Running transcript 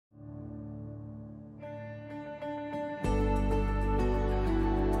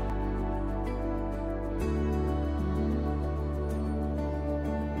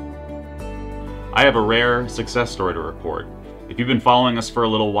I have a rare success story to report. If you've been following us for a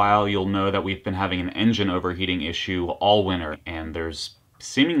little while, you'll know that we've been having an engine overheating issue all winter, and there's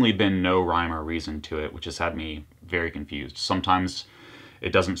seemingly been no rhyme or reason to it, which has had me very confused. Sometimes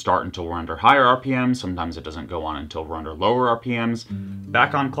it doesn't start until we're under higher RPMs, sometimes it doesn't go on until we're under lower RPMs.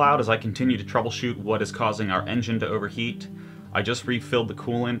 Back on cloud as I continue to troubleshoot what is causing our engine to overheat. I just refilled the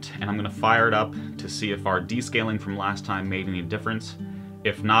coolant and I'm gonna fire it up to see if our descaling from last time made any difference.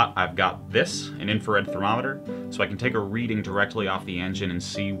 If not, I've got this, an infrared thermometer, so I can take a reading directly off the engine and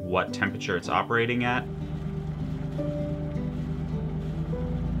see what temperature it's operating at.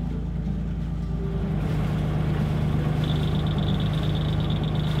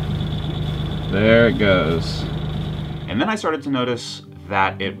 There it goes. And then I started to notice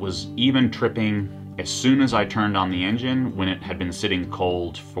that it was even tripping as soon as I turned on the engine when it had been sitting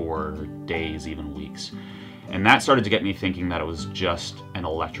cold for days, even weeks. And that started to get me thinking that it was just an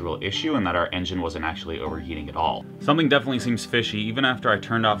electrical issue and that our engine wasn't actually overheating at all. Something definitely seems fishy. Even after I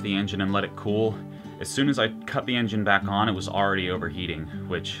turned off the engine and let it cool, as soon as I cut the engine back on, it was already overheating,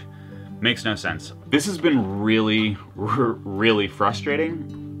 which makes no sense. This has been really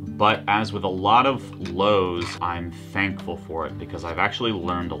frustrating. But as with a lot of lows, I'm thankful for it because I've actually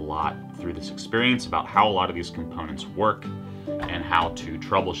learned a lot through this experience about how a lot of these components work and how to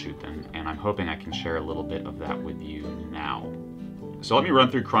troubleshoot them. And I'm hoping I can share a little bit of that with you now. So let me run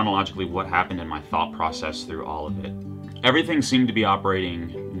through chronologically what happened in my thought process through all of it. Everything seemed to be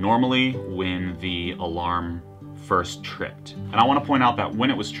operating normally when the alarm first tripped. And I want to point out that when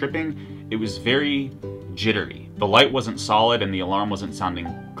it was tripping, it was very jittery. The light wasn't solid and the alarm wasn't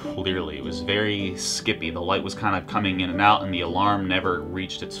sounding clearly. It was very skippy. The light was kind of coming in and out and the alarm never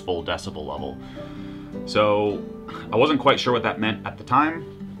reached its full decibel level. So I wasn't quite sure what that meant at the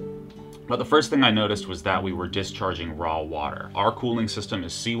time, but the first thing I noticed was that we were discharging raw water. Our cooling system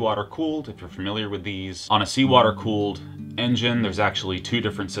is seawater cooled, if you're familiar with these. On a seawater cooled engine, there's actually two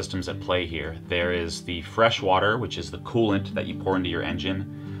different systems at play here. There is the fresh water, which is the coolant that you pour into your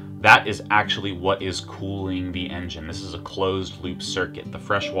engine. That is actually what is cooling the engine. This is a closed loop circuit. The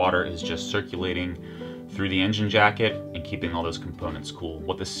fresh water is just circulating through the engine jacket and keeping all those components cool.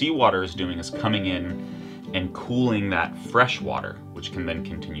 What the seawater is doing is coming in and cooling that fresh water, which can then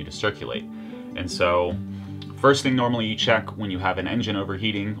continue to circulate. And so, first thing normally you check when you have an engine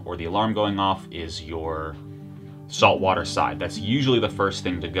overheating or the alarm going off is your saltwater side. That's usually the first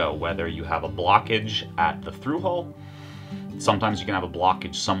thing to go, whether you have a blockage at the through hull. Sometimes you can have a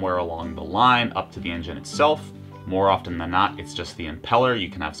blockage somewhere along the line up to the engine itself. More often than not, it's just the impeller. You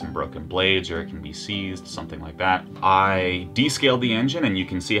can have some broken blades or it can be seized, something like that. I descaled the engine and you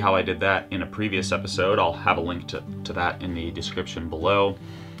can see how I did that in a previous episode. I'll have a link to that in the description below.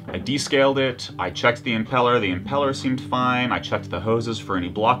 I descaled it, I checked the impeller seemed fine, I checked the hoses for any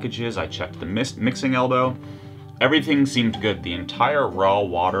blockages, I checked the mixing elbow. Everything seemed good. The entire raw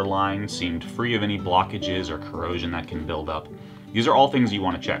water line seemed free of any blockages or corrosion that can build up. These are all things you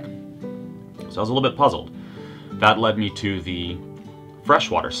want to check. So I was a little bit puzzled. That led me to the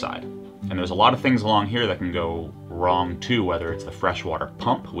freshwater side. And there's a lot of things along here that can go wrong too, whether it's the freshwater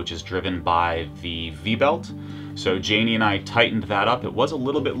pump, which is driven by the V-belt. So Janie and I tightened that up. It was a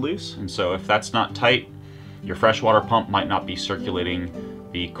little bit loose, and so if that's not tight, your freshwater pump might not be circulating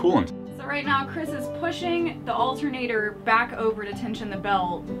the coolant. So right now Chris is pushing the alternator back over to tension the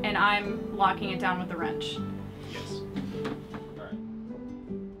belt, and I'm locking it down with the wrench. Yes. All right.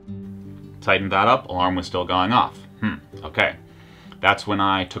 Tightened that up, alarm was still going off. Okay. That's when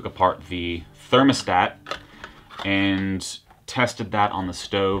I took apart the thermostat and tested that on the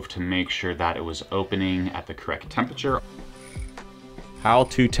stove to make sure that it was opening at the correct temperature. How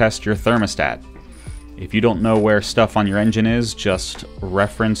to test your thermostat. If you don't know where stuff on your engine is, just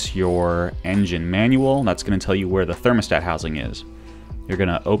reference your engine manual. That's going to tell you where the thermostat housing is. You're going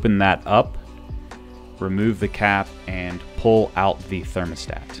to open that up, remove the cap, and pull out the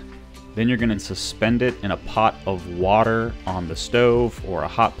thermostat. Then you're going to suspend it in a pot of water on the stove or a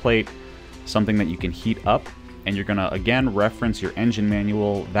hot plate, something that you can heat up. And you're going to, again, reference your engine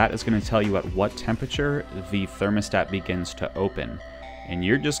manual. That is going to tell you at what temperature the thermostat begins to open. And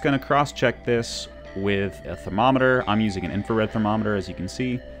you're just going to cross-check this with a thermometer. I'm using an infrared thermometer, as you can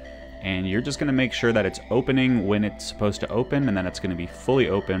see. And you're just going to make sure that it's opening when it's supposed to open, and then it's going to be fully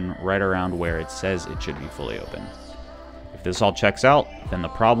open right around where it says it should be fully open. If this all checks out, then the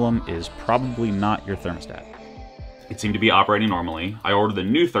problem is probably not your thermostat. It seemed to be operating normally. I ordered a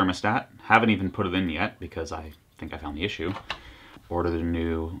new thermostat. Haven't even put it in yet because I think I found the issue. Ordered a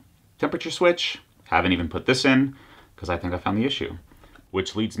new temperature switch. Haven't even put this in because I think I found the issue.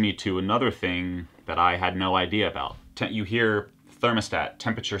 Which leads me to another thing that I had no idea about. You hear thermostat,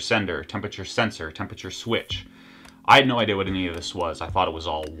 temperature sender, temperature sensor, temperature switch. I had no idea what any of this was. I thought it was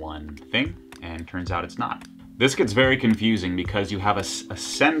all one thing, and turns out it's not. This gets very confusing because you have a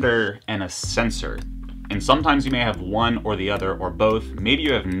sender and a sensor. And sometimes you may have one or the other or both. Maybe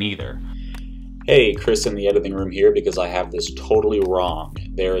you have neither. Hey, Chris in the editing room here because I have this totally wrong.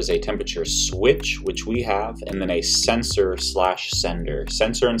 There is a temperature switch, which we have, and then a sensor/sender.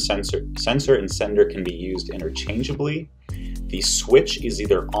 Sensor and sender can be used interchangeably. The switch is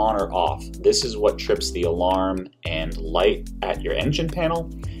either on or off. This is what trips the alarm and light at your engine panel,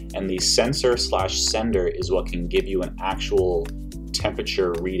 and the sensor/sender is what can give you an actual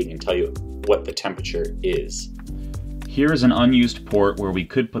temperature reading and tell you what the temperature is. Here is an unused port where we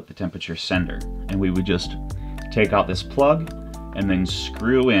could put the temperature sender, and we would just take out this plug and then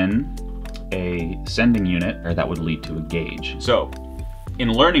screw in a sending unit, or that would lead to a gauge. So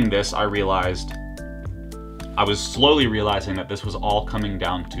in learning this, I was slowly realizing that this was all coming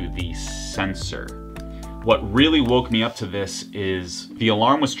down to the sensor. What really woke me up to this is the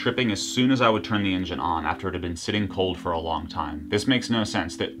alarm was tripping as soon as I would turn the engine on after it had been sitting cold for a long time. This makes no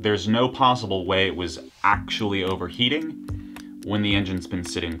sense. There's no possible way it was actually overheating when the engine's been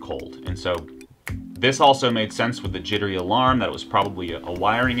sitting cold. And so this also made sense with the jittery alarm, that it was probably a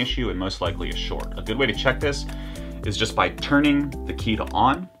wiring issue and most likely a short. A good way to check this is just by turning the key to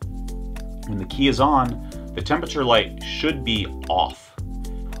on. When the key is on, the temperature light should be off.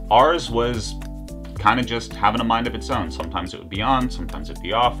 Ours was kind of just having a mind of its own. Sometimes it would be on, sometimes it'd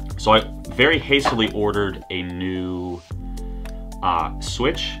be off. So I very hastily ordered a new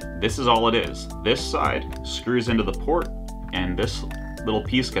switch. This is all it is. This side screws into the port, and this little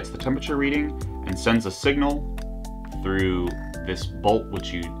piece gets the temperature reading and sends a signal through this bolt,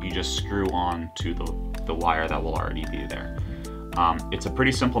 which you just screw on to the wire that will already be there. It's a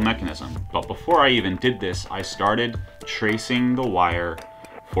pretty simple mechanism, but before I even did this, I started tracing the wire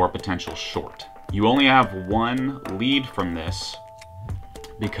for a potential short. You only have one lead from this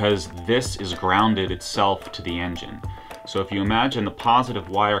because this is grounded itself to the engine. So if you imagine the positive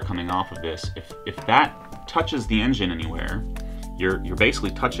wire coming off of this, if that touches the engine anywhere, you're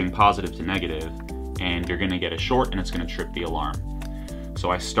basically touching positive to negative, and you're gonna get a short and it's gonna trip the alarm.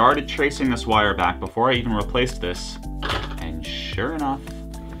 So I started tracing this wire back before I even replaced this, and sure enough,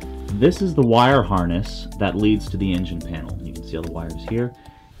 this is the wire harness that leads to the engine panel. You can see all the wires here.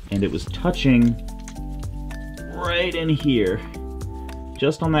 And it was touching right in here,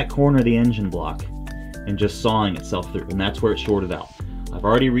 just on that corner of the engine block, and just sawing itself through, and that's where it shorted out. I've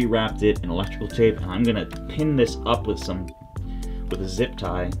already rewrapped it in electrical tape, and I'm gonna pin this up with a zip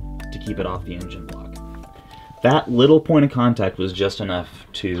tie to keep it off the engine block. That little point of contact was just enough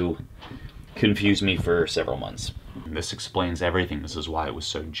to confuse me for several months. This explains everything. This is why it was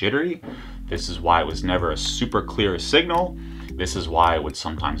so jittery. This is why it was never a super clear signal. This is why it would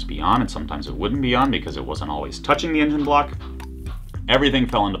sometimes be on and sometimes it wouldn't be on because it wasn't always touching the engine block. Everything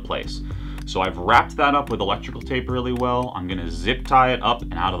fell into place. So I've wrapped that up with electrical tape really well. I'm gonna zip tie it up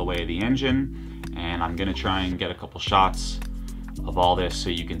and out of the way of the engine, and I'm gonna try and get a couple shots of all this so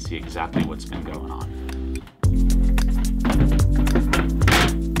you can see exactly what's been going on.